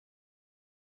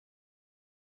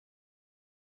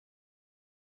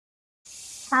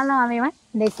Hello everyone,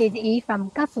 this is E from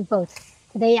Gospel Boat.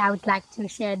 Today I would like to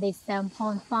share this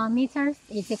 7.4 meters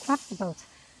easy craft boat.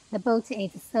 The boat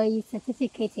is CE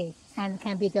certificated and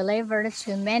can be delivered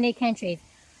to many countries,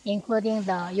 including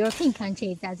the European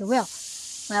countries as well.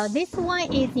 Well, this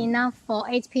one is enough for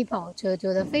 8 people to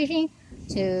do the fishing,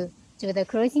 to do the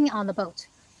cruising on the boat.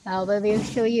 Well, we will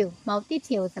show you more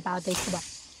details about this one.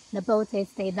 The boat is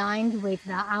designed with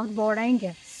the outboard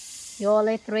engine,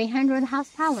 purely 300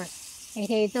 horsepower. It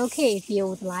is okay if you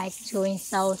would like to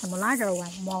install some larger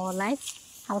one, more or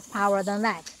less horsepower than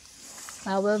that.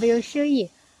 Well, we will show you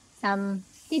some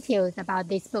details about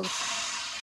this boat.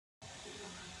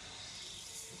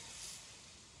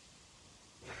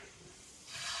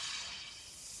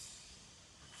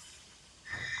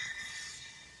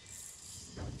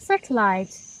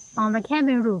 Searchlight on the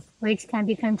cabin roof, which can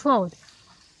be controlled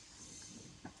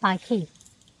by key.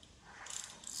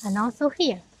 And also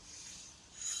here,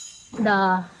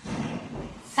 the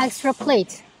extra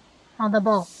plate on the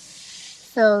bow,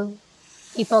 so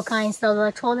people can install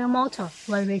the trolling motor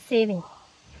when receiving.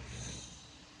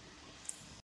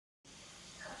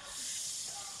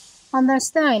 On the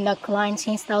stern, the client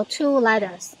installed 2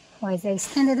 ladders with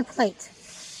extended plate.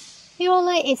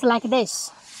 Usually it's like this,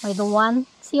 with 1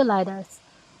 2 ladders,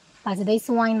 but this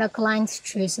one the client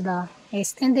choose the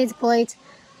extended plate,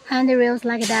 handrails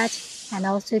like that, and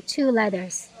also 2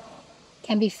 ladders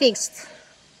can be fixed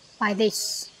by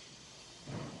this.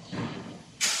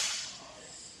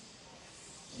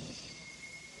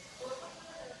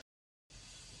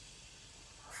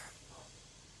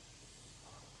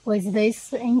 With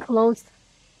this enclosed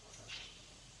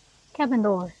cabin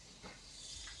door.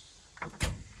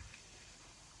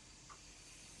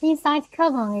 Inside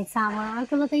cabin is our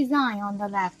regular design on the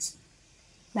left.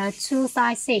 The 2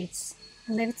 side seats,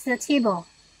 lift the table,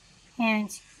 and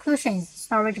cushions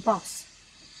storage box.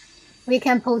 We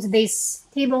can put this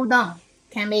table down,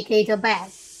 can make it a bed.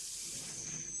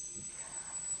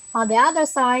 On the other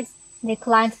side, the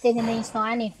client didn't install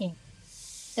anything,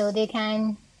 so they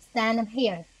can stand up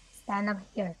here.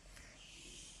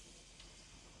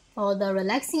 For the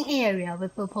relaxing area, we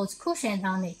propose cushions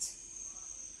on it.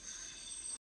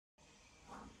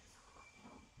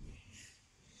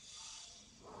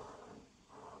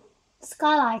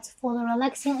 Skylight for the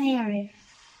relaxing area.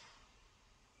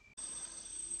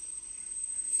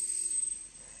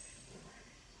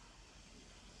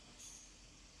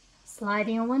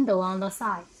 Sliding window on the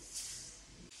side.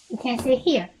 You can see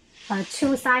here,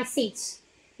 2 side seats.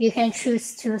 You can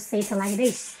choose to sit like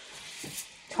this.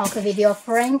 Talk with your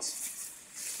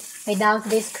friends. Without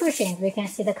these cushions, we can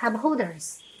see the cup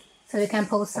holders. So you can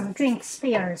put some drink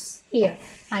spares here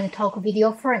and talk with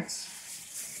your friends.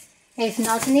 If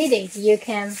not needed, you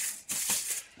can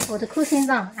put the cushions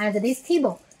on, and this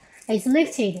table is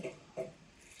lifted.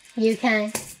 You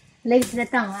can lift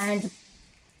it down and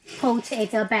put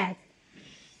it a bed.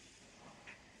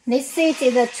 This seat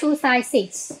is a 2 side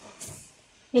seats.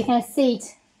 You can sit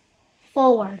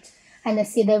forward and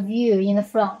see the view in the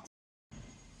front.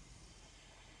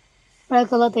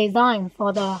 Regular design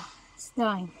for the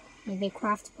stern with the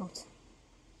craft boat.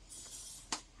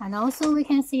 And also we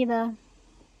can see the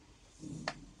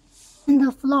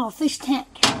floor fish tank.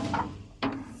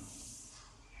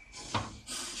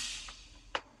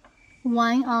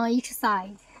 One on each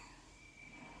side.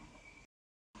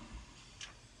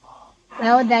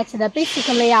 Well, that's the basic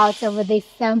layout of this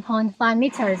 7.5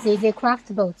 meters easy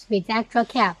craft boat with extra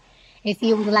cab. If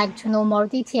you would like to know more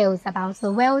details about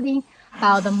the welding,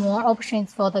 about the more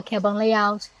options for the cabin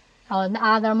layout, or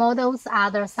other models,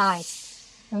 other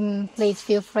sizes, please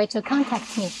feel free to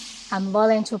contact me. I'm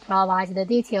willing to provide the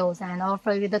details and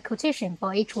offer you the quotation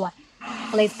for each one.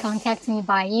 Please contact me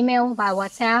by email, by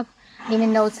WhatsApp, leave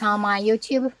notes on my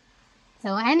YouTube.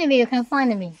 So anyway, you can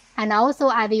find me. And also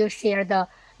I will share the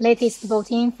latest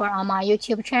boat info on my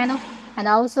YouTube channel. And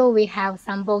also we have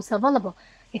some boats available.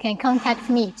 You can contact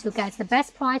me to get the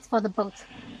best price for the boat.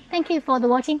 Thank you for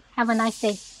watching. Have a nice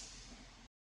day.